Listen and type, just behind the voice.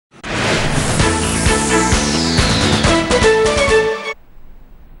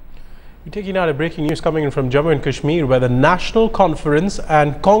Taking out a breaking news coming in from Jammu and Kashmir, where the National Conference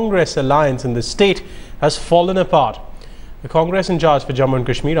and Congress alliance in the state has fallen apart. The Congress in charge for Jammu and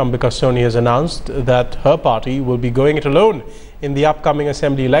Kashmir, Ambika Soni, has announced that her party will be going it alone in the upcoming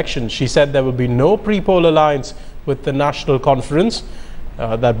assembly elections. She said there will be no pre-poll alliance with the National Conference,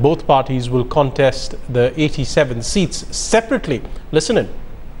 that both parties will contest the 87 seats separately. Listen in.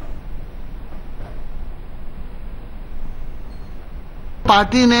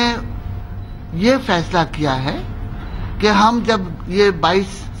 Party ने ये फैसला किया है कि हम जब ये 22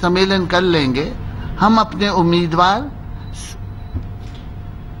 सम्मेलन कर लेंगे, हम अपने उम्मीदवार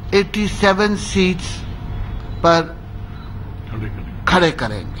 87 सीट्स पर खड़े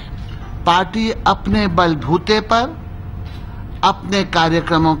करेंगे। पार्टी अपने बलबूते पर, अपने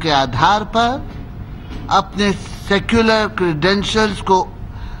कार्यक्रमों के आधार पर, अपने सेक्युलर क्रेडेंशियल्स को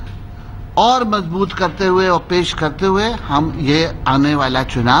और मजबूत करते हुए और पेश करते हुए हम ये आने वाला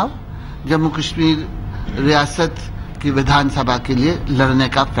चुनाव जम्मू कश्मीर रियासत की विधानसभा के लिए लड़ने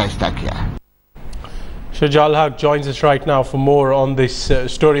का फैसला किया है। Shuja Al-Haq joins us right now for more on this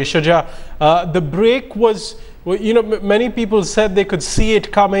story. Shuja, the break was, many people said they could see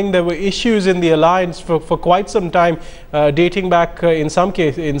it coming. There were issues in the alliance for quite some time, dating back on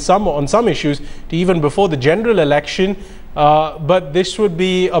some issues to even before the general election. But this would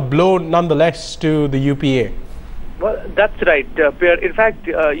be a blow nonetheless to the UPA. Well, that's right, Pierre. In fact,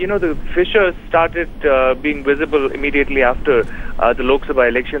 the fissures started being visible immediately after the Lok Sabha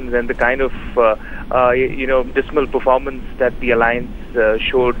elections and the kind of, dismal performance that the alliance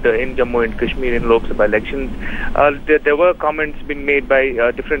showed in Jammu and Kashmir in Lok Sabha elections. There were comments being made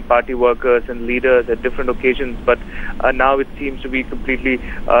by different party workers and leaders at different occasions, but now it seems to be completely,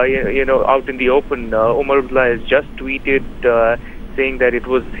 out in the open. Omar has just tweeted saying that it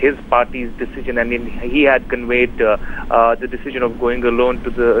was his party's decision, and he had conveyed the decision of going alone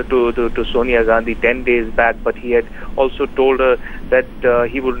to Sonia Gandhi 10 days back, but he had also told her that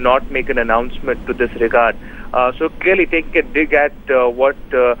he would not make an announcement to this regard. So clearly taking a dig at what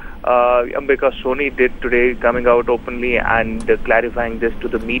Ambika Soni did today, coming out openly and clarifying this to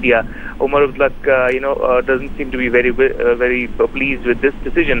the media. Omar doesn't seem to be very pleased with this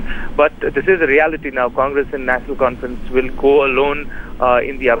decision, but this is a reality now. Congress and National Conference will go alone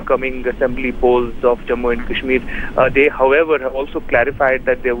in the upcoming assembly polls of Jammu and Kashmir. They, however, have also clarified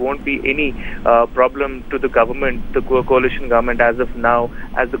that there won't be any problem to the government, the coalition government, as of now,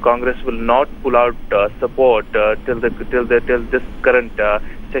 as the Congress will not pull out support till this current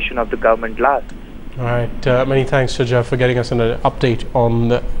session of the government lasts. All right, many thanks, Shuja, for getting us an update on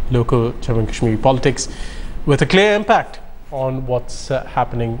the local Jammu and Kashmir politics with a clear impact on what's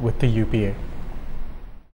happening with the UPA.